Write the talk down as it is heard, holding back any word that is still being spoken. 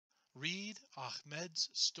Read Ahmed's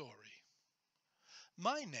story.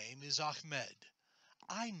 My name is Ahmed.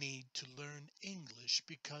 I need to learn English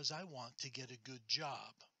because I want to get a good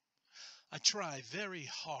job. I try very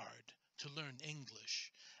hard to learn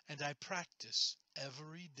English and I practice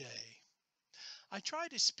every day. I try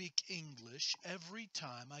to speak English every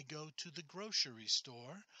time I go to the grocery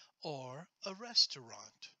store or a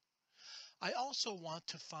restaurant. I also want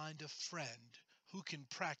to find a friend who can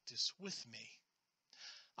practice with me.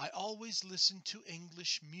 I always listen to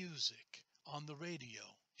English music on the radio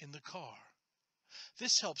in the car.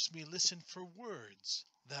 This helps me listen for words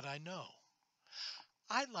that I know.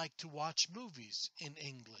 I like to watch movies in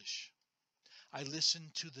English. I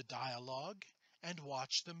listen to the dialogue and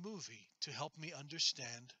watch the movie to help me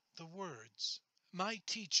understand the words. My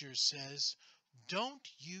teacher says, don't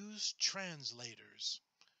use translators.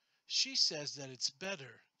 She says that it's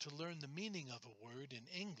better to learn the meaning of a word in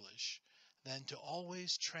English than to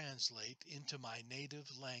always translate into my native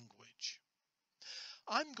language.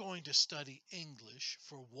 I'm going to study English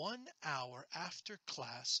for 1 hour after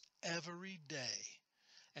class every day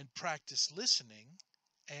and practice listening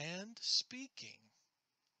and speaking.